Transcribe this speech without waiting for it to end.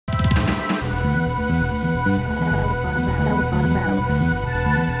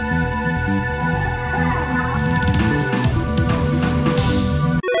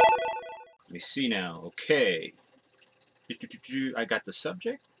see now. Okay. I got the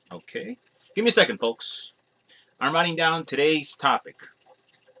subject. Okay. Give me a second, folks. I'm writing down today's topic.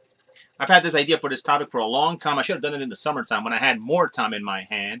 I've had this idea for this topic for a long time. I should have done it in the summertime when I had more time in my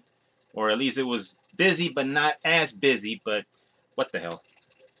hand. Or at least it was busy, but not as busy. But what the hell?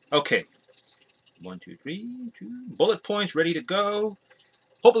 Okay. 1, 2, 3, 2. Bullet points ready to go.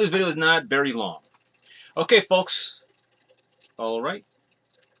 Hopefully this video is not very long. Okay, folks. All right.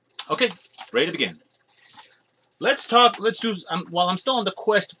 Okay. Ready to begin. Let's do, while I'm still on the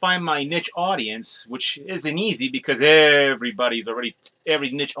quest to find my niche audience, which isn't easy because every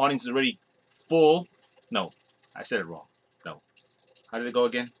niche audience is already full. No, I said it wrong. No. How did it go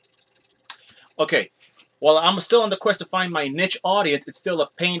again? Okay. While I'm still on the quest to find my niche audience, it's still a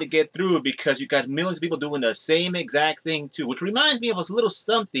pain to get through because you got millions of people doing the same exact thing too, which reminds me of a little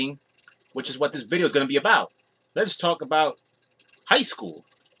something, which is what this video is going to be about. Let's talk about high school.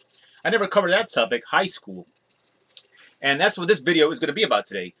 I never covered that topic, high school. And that's what this video is going to be about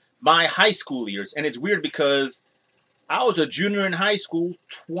today. My high school years. And it's weird because I was a junior in high school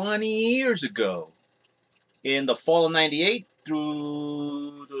 20 years ago. In the fall of 98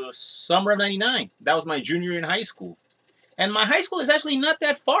 through the summer of 99. That was my junior in high school. And my high school is actually not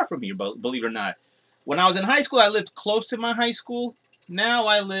that far from here, believe it or not. When I was in high school, I lived close to my high school. Now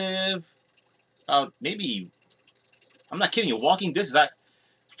I live maybe, I'm not kidding you, walking distance.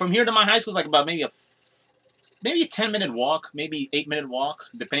 From here to my high school is like about maybe a 10-minute walk, maybe 8-minute walk,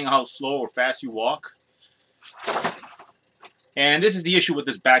 depending on how slow or fast you walk. And this is the issue with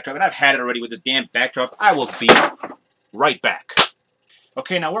this backdrop, and I've had it already with this damn backdrop. I will be right back.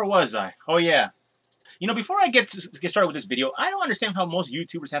 Okay, now where was I? Oh yeah. You know, before I get started with this video, I don't understand how most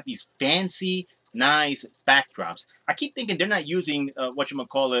YouTubers have these fancy, nice backdrops. I keep thinking they're not using, they're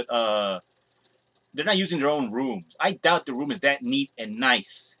not using their own rooms. I doubt the room is that neat and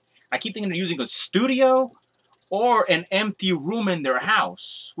nice. I keep thinking they're using a studio or an empty room in their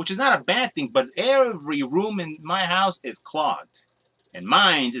house, which is not a bad thing, but every room in my house is clogged. And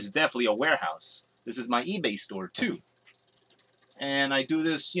mine is definitely a warehouse. This is my eBay store, too. And I do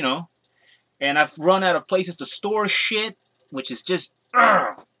this, you know, and I've run out of places to store shit, which is just,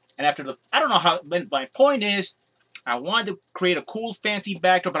 and after I don't know how, but my point is, I wanted to create a cool, fancy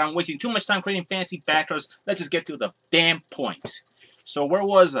backdrop, but I'm wasting too much time creating fancy backdrops. Let's just get to the damn point. So where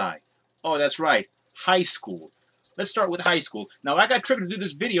was I? Oh, that's right, high school. Let's start with high school. Now, I got triggered to do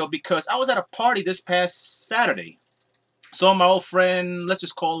this video because I was at a party this past Saturday. So my old friend, let's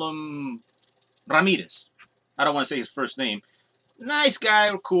just call him Ramirez. I don't want to say his first name. Nice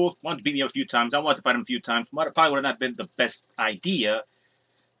guy, cool. Wanted to beat me up a few times. I wanted to fight him a few times. Probably would have not been the best idea.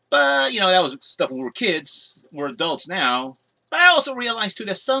 But, you know, that was stuff when we were kids. We're adults now. But I also realized, too,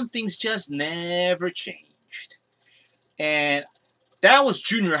 that some things just never changed. And that was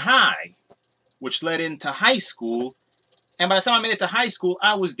junior high, which led into high school. And by the time I made it to high school,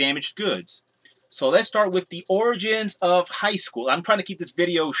 I was damaged goods. So let's start with the origins of high school. I'm trying to keep this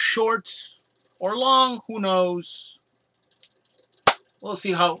video short or long, who knows. Let's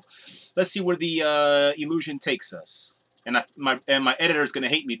see where the illusion takes us. And my editor is going to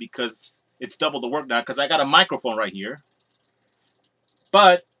hate me because it's double the work now because I got a microphone right here.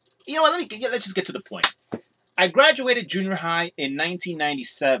 But, you know what, let's just get to the point. I graduated junior high in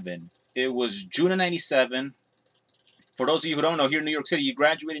 1997. It was June of 97. For those of you who don't know, here in New York City, you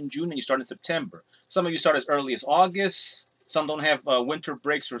graduate in June and you start in September. Some of you start as early as August. Some don't have winter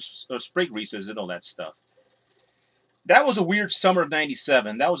breaks or spring recess and all that stuff. That was a weird summer of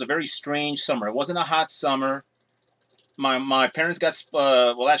 97. That was a very strange summer. It wasn't a hot summer. My parents got,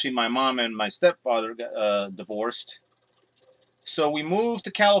 well, actually, my mom and my stepfather got divorced. So we moved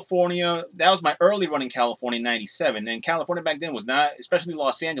to California. That was my early run in California in 97. And California back then was not, especially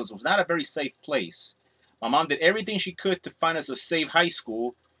Los Angeles, was not a very safe place. My mom did everything she could to find us a safe high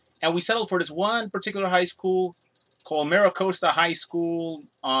school. And we settled for this one particular high school called Maricosta High School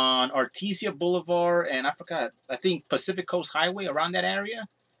on Artesia Boulevard. And I forgot, I think Pacific Coast Highway, around that area.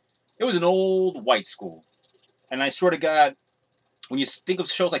 It was an old white school. And I swear to God, when you think of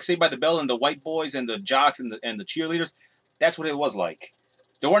shows like Saved by the Bell and the white boys and the jocks and the cheerleaders, that's what it was like.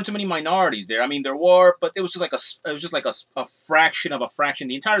 There weren't too many minorities there. I mean, there were, but it was just like a fraction of a fraction.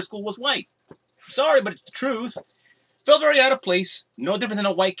 The entire school was white. Sorry, but it's the truth. Felt very out of place. No different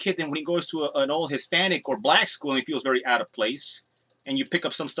than a white kid than when he goes to an old Hispanic or black school and he feels very out of place. And you pick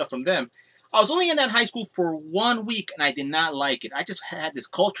up some stuff from them. I was only in that high school for 1 week and I did not like it. I just had this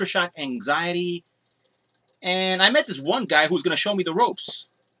culture shock anxiety. And I met this one guy who was going to show me the ropes.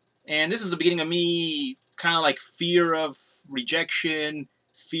 And this is the beginning of me kind of like fear of rejection,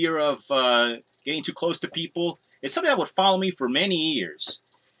 fear of getting too close to people. It's something that would follow me for many years.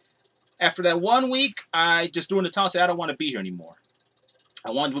 After that 1 week, I just threw in the towel and said, I don't want to be here anymore. I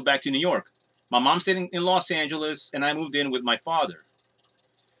wanted to move back to New York. My mom stayed in Los Angeles, and I moved in with my father.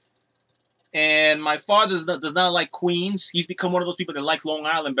 And my father does not like Queens. He's become one of those people that likes Long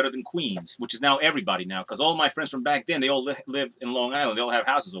Island better than Queens, which is now everybody now. Because all my friends from back then, they all live in Long Island. They all have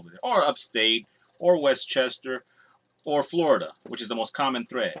houses over there. Or upstate, or Westchester, or Florida, which is the most common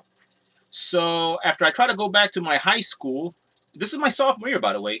thread. So after I try to go back to my high school, this is my sophomore year,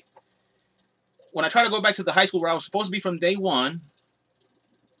 by the way. When I try to go back to the high school where I was supposed to be from day one,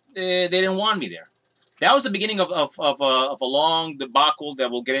 they didn't want me there. That was the beginning of a long debacle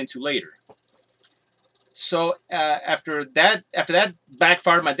that we'll get into later. So after that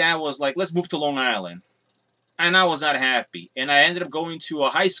backfired, my dad was like, let's move to Long Island. And I was not happy. And I ended up going to a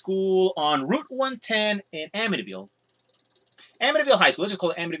high school on Route 110 in Amityville. Amityville High School. Let's just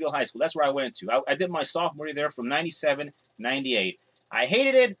call it Amityville High School. That's where I went to. I did my sophomore year there from 97 to 98. I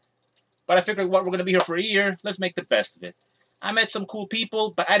hated it, but I figured, what, we're going to be here for a year. Let's make the best of it. I met some cool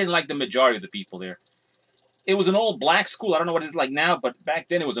people, but I didn't like the majority of the people there. It was an old black school. I don't know what it's like now, but back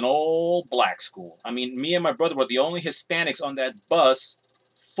then it was an old black school. I mean, me and my brother were the only Hispanics on that bus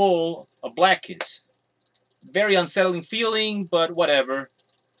full of black kids. Very unsettling feeling, but whatever.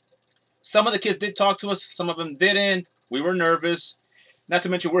 Some of the kids did talk to us. Some of them didn't. We were nervous. Not to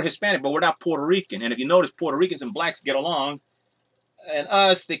mention we're Hispanic, but we're not Puerto Rican. And if you notice, Puerto Ricans and blacks get along. And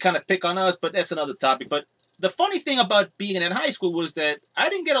us, they kind of pick on us, but that's another topic. But the funny thing about being in that high school was that I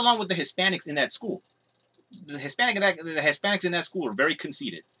didn't get along with the Hispanics in that school. The Hispanics in that school are very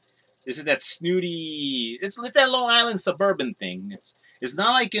conceited. This is that snooty. It's that Long Island suburban thing. It's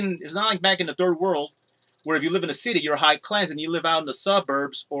not like back in the third world, where if you live in a city, you're high class, and you live out in the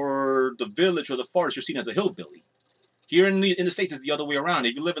suburbs or the village or the forest, you're seen as a hillbilly. Here in the States, it's the other way around.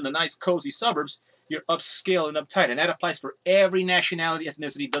 If you live in the nice, cozy suburbs, you're upscale and uptight, and that applies for every nationality,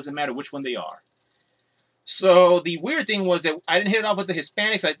 ethnicity. Doesn't matter which one they are. So the weird thing was that I didn't hit it off with the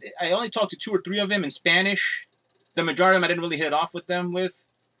Hispanics. I only talked to 2 or 3 of them in Spanish. The majority of them I didn't really hit it off with them with.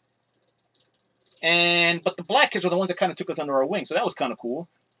 But the black kids were the ones that kind of took us under our wing, so that was kind of cool.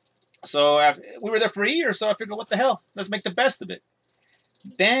 So we were there for a year, so I figured, what the hell? Let's make the best of it.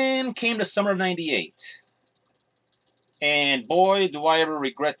 Then came the summer of 98. And boy, do I ever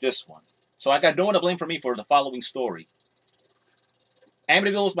regret this one. So I got no one to blame for me for the following story.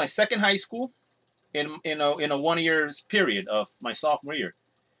 Amityville was my second high school in a 1 year period of my sophomore year.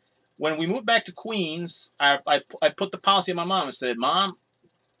 When we moved back to Queens, I put the policy on my mom and said, Mom,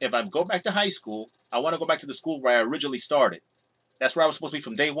 if I go back to high school, I want to go back to the school where I originally started. That's where I was supposed to be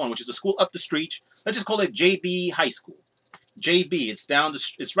from day one, which is the school up the street. Let's just call it JB High School. JB,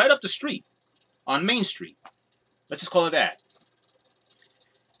 it's right up the street on Main Street. Let's just call it that.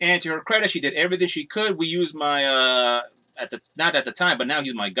 And to her credit, she did everything she could. We used my not at the time, but now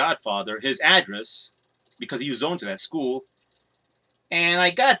he's my godfather, his address, because he was zoned to that school. And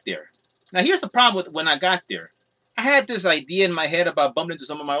I got there. Now, here's the problem with when I got there. I had this idea in my head about bumping into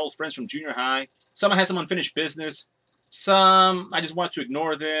some of my old friends from junior high. Some I had some unfinished business. Some I just wanted to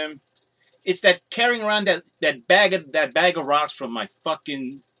ignore them. It's that carrying around that bag of rocks from my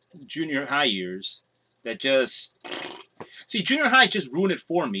fucking junior high years that just... See, junior high just ruined it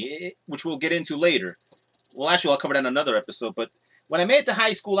for me, which we'll get into later. Well, actually, I'll cover that in another episode. But when I made it to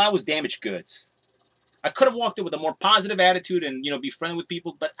high school, I was damaged goods. I could have walked in with a more positive attitude and, be friendly with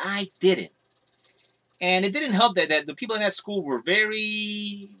people, but I didn't. And it didn't help that the people in that school were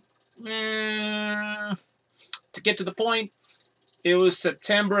very... to get to the point, it was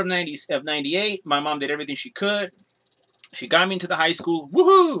September of 98. My mom did everything she could. She got me into the high school.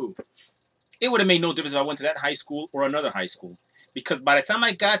 Woohoo! It would have made no difference if I went to that high school or another high school. Because by the time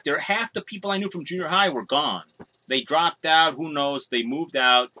I got there, half the people I knew from junior high were gone. They dropped out, who knows, they moved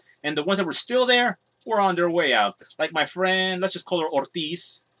out. And the ones that were still there were on their way out. Like my friend, let's just call her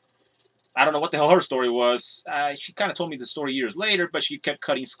Ortiz. I don't know what the hell her story was. She kind of told me the story years later, but she kept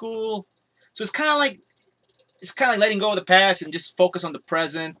cutting school. So it's kind of like letting go of the past and just focus on the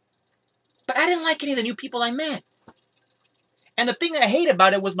present. But I didn't like any of the new people I met. And the thing that I hate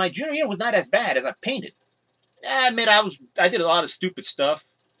about it was my junior year was not as bad as I painted. I admit I did a lot of stupid stuff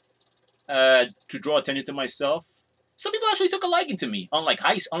to draw attention to myself. Some people actually took a liking to me.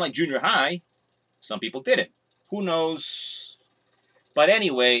 Unlike junior high, some people didn't. Who knows? But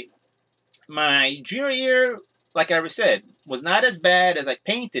anyway, my junior year, like I said, was not as bad as I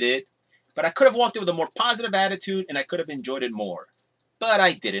painted it. But I could have walked in with a more positive attitude, and I could have enjoyed it more. But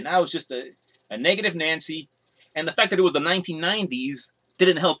I didn't. I was just a negative Nancy. And the fact that it was the 1990s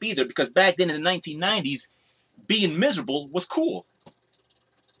didn't help either, because back then in the 1990s, being miserable was cool.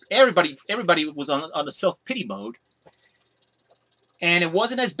 Everybody was on a self-pity mode. And it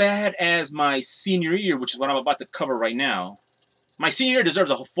wasn't as bad as my senior year, which is what I'm about to cover right now. My senior year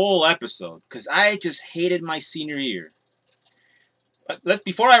deserves a full episode because I just hated my senior year.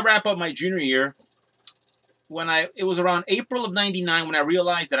 Before I wrap up my junior year, it was around April of '99 when I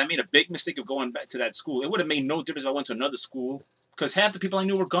realized that I made a big mistake of going back to that school. It would have made no difference if I went to another school because half the people I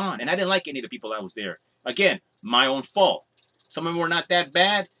knew were gone, and I didn't like any of the people that was there. Again, my own fault. Some of them were not that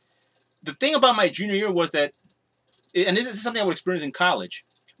bad. The thing about my junior year was that, and this is something I would experience in college.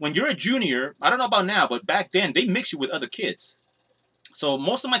 When you're a junior, I don't know about now, but back then, they mix you with other kids. So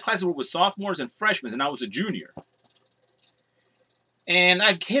most of my classes were with sophomores and freshmen, and I was a junior. And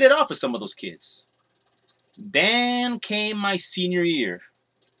I hit it off with some of those kids. Then came my senior year,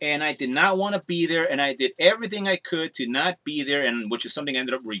 and I did not want to be there, and I did everything I could to not be there, and which is something I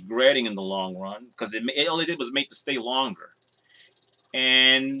ended up regretting in the long run, because all it did was make to stay longer.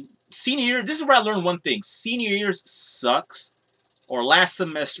 And senior year, this is where I learned one thing. Senior years sucks, or last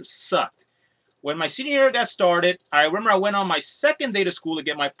semester sucked. When my senior year got started, I remember I went on my second day to school to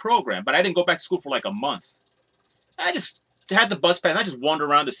get my program, but I didn't go back to school for like a month. I just had the bus pass, and I just wandered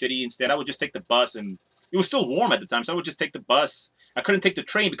around the city instead. I would just take the bus, and it was still warm at the time, so I would just take the bus. I couldn't take the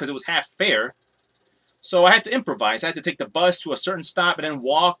train because it was half fare, so I had to improvise. I had to take the bus to a certain stop and then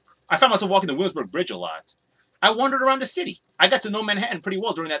walk. I found myself walking the Williamsburg Bridge a lot. I wandered around the city. I got to know Manhattan pretty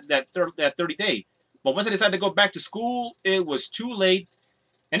well during that 30 day. But once I decided to go back to school, it was too late.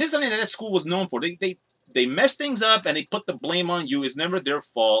 And this is something that school was known for. They mess things up and they put the blame on you. It's never their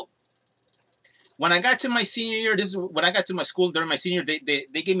fault. When I got to my senior year, this is when I got to my school during my senior year,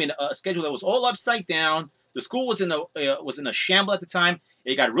 they gave me a schedule that was all upside down. The school was in a shamble at the time.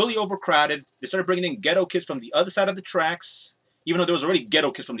 It got really overcrowded. They started bringing in ghetto kids from the other side of the tracks, even though there was already ghetto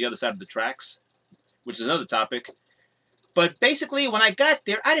kids from the other side of the tracks, which is another topic. But basically, when I got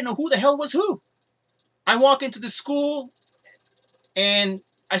there, I didn't know who the hell was who. I walk into the school, and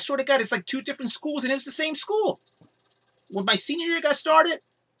I swear to God, it's like two different schools, and it was the same school. When my senior year got started,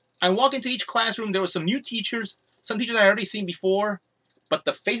 I walk into each classroom. There were some new teachers, some teachers I had already seen before, but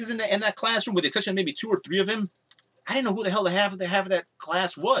the faces in that classroom, where they touched on maybe 2 or 3 of them, I didn't know who the hell the half of that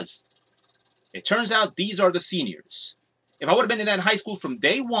class was. It turns out these are the seniors. If I would have been in that high school from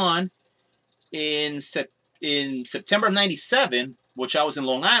day one in September of '97, which I was in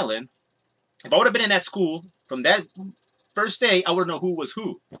Long Island, if I would have been in that school from that first day, I would know who was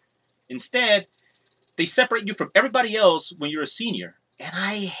who. Instead, they separate you from everybody else when you're a senior. And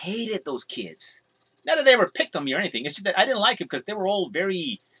I hated those kids. Not that they ever picked on me or anything. It's just that I didn't like it because they were all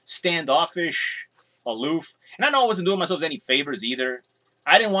very standoffish, aloof. And I know I wasn't doing myself any favors either.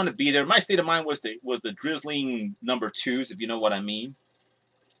 I didn't want to be there. My state of mind was the drizzling number 2s, if you know what I mean.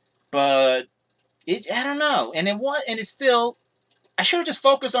 But I don't know. And it's still, I should have just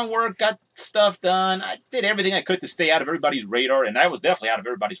focused on work, got stuff done. I did everything I could to stay out of everybody's radar, and I was definitely out of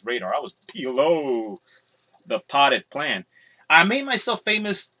everybody's radar. I was below the potted plant. I made myself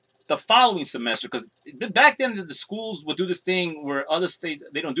famous the following semester because back then the schools would do this thing where other states,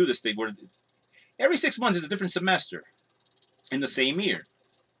 they don't do this thing, where every 6 months is a different semester in the same year.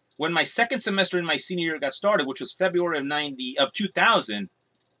 When my second semester in my senior year got started, which was February of 2000,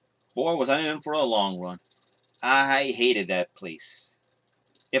 boy, was I in for a long run. I hated that place.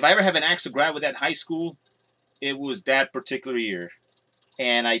 If I ever have an axe to grind with that high school, it was that particular year.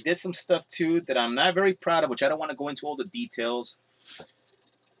 And I did some stuff, too, that I'm not very proud of, which I don't want to go into all the details.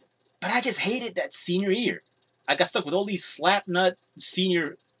 But I just hated that senior year. I got stuck with all these slapnut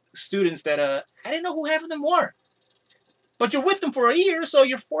senior students that I didn't know who half of them were. But you're with them for a year, so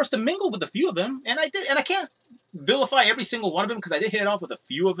you're forced to mingle with a few of them. And I did, and I can't vilify every single one of them because I did hit it off with a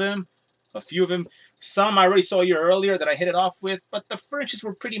few of them. Some I already saw a year earlier that I hit it off with, but the friendships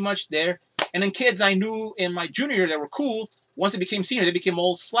were pretty much there. And then kids I knew in my junior year that were cool, once they became senior, they became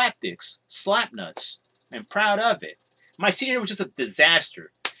old slapdicks, slapnuts. I'm proud of it. My senior year was just a disaster.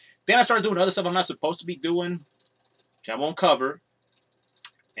 Then I started doing other stuff I'm not supposed to be doing, which I won't cover,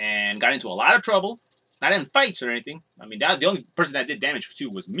 and got into a lot of trouble. Not in fights or anything. I mean, the only person that did damage to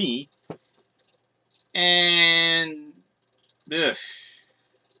was me. And ugh,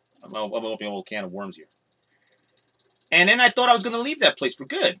 I'm opening a whole can of worms here. And then I thought I was going to leave that place for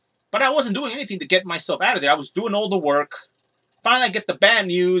good. But I wasn't doing anything to get myself out of there. I was doing all the work. Finally, I get the bad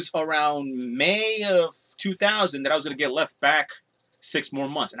news around May of 2000 that I was going to get left back 6 more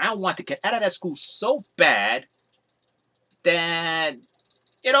months. And I wanted to get out of that school so bad that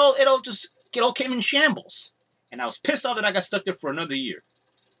it all came in shambles. And I was pissed off that I got stuck there for another year,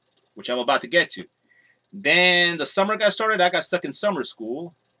 which I'm about to get to. Then the summer got started. I got stuck in summer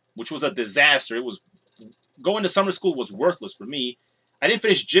school, which was a disaster. Going to summer school was worthless for me. I didn't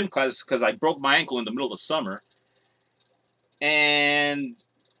finish gym class because I broke my ankle in the middle of the summer. And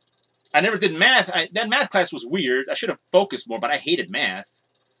I never did math. That math class was weird. I should have focused more, but I hated math.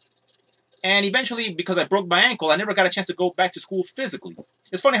 And eventually, because I broke my ankle, I never got a chance to go back to school physically.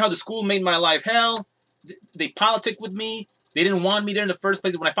 It's funny how the school made my life hell. They politicked with me. They didn't want me there in the first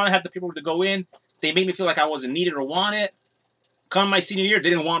place. When I finally had the paperwork to go in, they made me feel like I wasn't needed or wanted. Come my senior year, they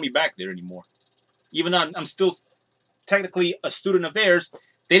didn't want me back there anymore. Even though I'm still technically a student of theirs,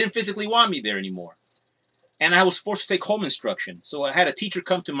 they didn't physically want me there anymore. And I was forced to take home instruction. So I had a teacher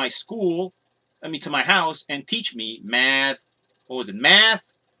come to my school, to my house, and teach me math. What was it?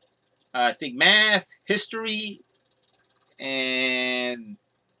 Math. I think math, history, and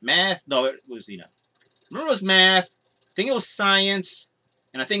math. No, it was, I remember it was math. I think it was science,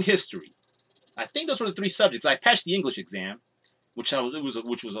 and I think history. I think those were the three subjects. I passed the English exam, which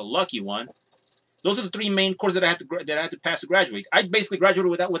was a lucky one. Those are the three main courses that I had to pass to graduate. I basically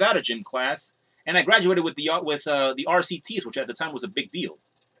graduated without a gym class, and I graduated with the RCTs, which at the time was a big deal,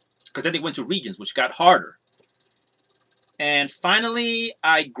 because then they went to regions, which got harder. And finally,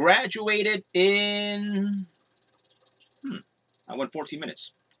 I graduated in... I went 14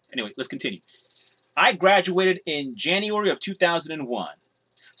 minutes. Anyway, let's continue. I graduated in January of 2001.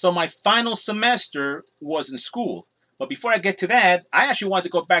 So my final semester was in school. But before I get to that, I actually wanted to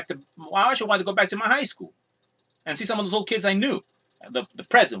go back to my high school and see some of those old kids I knew, the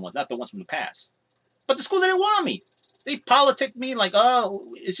present ones, not the ones from the past. But the school didn't want me. They politicked me like, oh,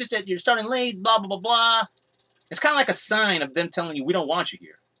 it's just that you're starting late, blah blah blah blah. It's kind of like a sign of them telling you we don't want you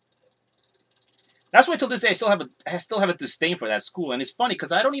here. That's why till this day I still have a disdain for that school, and it's funny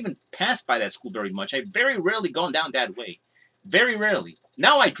because I don't even pass by that school very much. I very rarely go down that way, very rarely.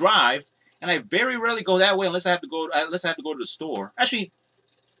 Now I drive. And I very rarely go that way unless I have to go to the store. Actually,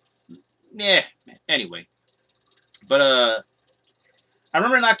 yeah. Anyway, but I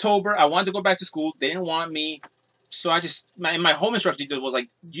remember in October I wanted to go back to school. They didn't want me, so my home instructor was like,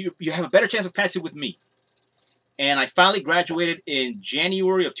 "You have a better chance of passing with me." And I finally graduated in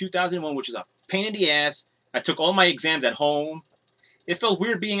January of 2001, which is a pain in the ass. I took all my exams at home. It felt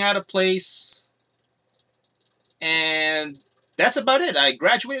weird being out of place, and that's about it. I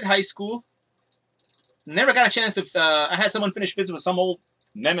graduated high school. Never got a chance to... I had some unfinished business with some old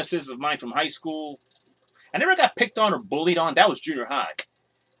nemesis of mine from high school. I never got picked on or bullied on. That was junior high.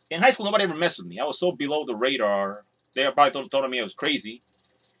 In high school, nobody ever messed with me. I was so below the radar. They probably thought of me I was crazy.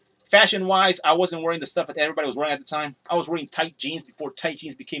 Fashion-wise, I wasn't wearing the stuff that everybody was wearing at the time. I was wearing tight jeans before tight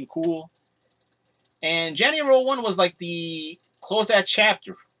jeans became cool. And January 01 was like the... Close that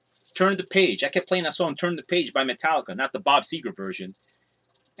chapter. Turn the page. I kept playing that song, Turn the Page by Metallica, not the Bob Seger version.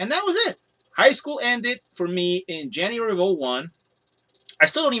 And that was it. High school ended for me in January of 01. I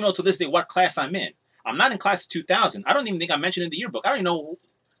still don't even know to this day what class I'm in. I'm not in class of 2000. I don't even think I mentioned in the yearbook. I don't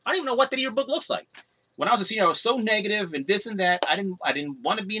even know what the yearbook looks like. When I was a senior, I was so negative and this and that. I didn't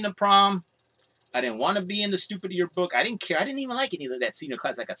want to be in the prom. I didn't want to be in the stupid yearbook. I didn't care. I didn't even like any of that senior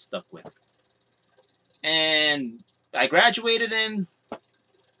class I got stuck with. And I graduated and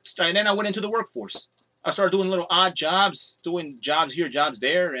then I went into the workforce. I started doing little odd jobs, doing jobs here, jobs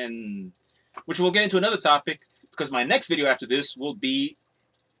there, and which we'll get into another topic because my next video after this will be,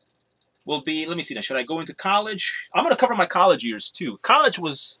 let me see now, should I go into college? I'm going to cover my college years too. College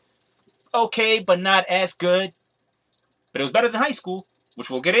was okay, but not as good. But it was better than high school, which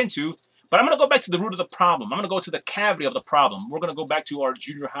we'll get into. But I'm going to go back to the root of the problem. I'm going to go to the cavity of the problem. We're going to go back to our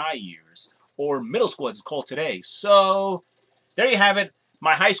junior high years, or middle school as it's called today. So there you have it.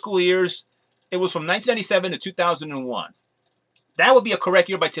 My high school years, it was from 1997 to 2001. That would be a correct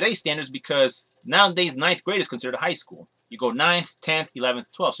year by today's standards because nowadays 9th grade is considered high school. You go 9th, 10th, 11th,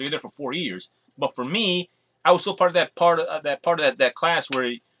 12th. So you're there for 4 years. But for me, I was still part of that class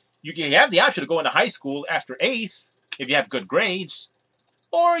where you can have the option to go into high school after 8th if you have good grades,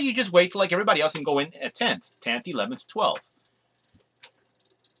 or you just wait till like everybody else and go in at 10th, 11th, 12th.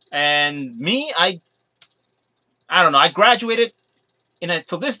 And me, I don't know. I graduated. And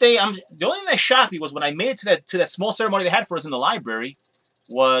till this day, the only thing that shocked me was when I made it to that small ceremony they had for us in the library.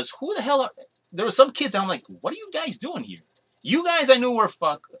 Was who the hell? There were some kids that I'm like, what are you guys doing here? You guys I knew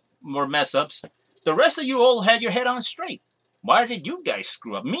were mess ups. The rest of you all had your head on straight. Why did you guys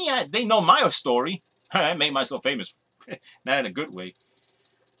screw up? Me, they know my story. I made myself famous, not in a good way.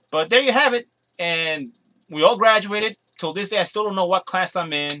 But there you have it. And we all graduated. Till this day, I still don't know what class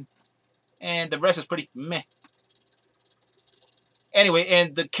I'm in, and the rest is pretty meh. Anyway,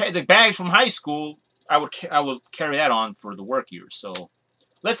 and the bags from high school, I will carry that on for the work years. So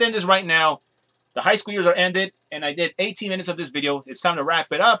let's end this right now. The high school years are ended, and I did 18 minutes of this video. It's time to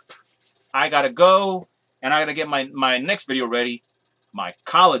wrap it up. I gotta go, and I gotta get my next video ready, my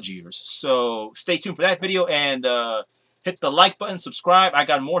college years. So stay tuned for that video, and Hit the like button, subscribe. I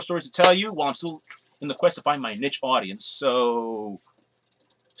got more stories to tell you while I'm still in the quest to find my niche audience. So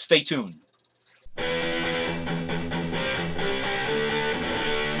stay tuned.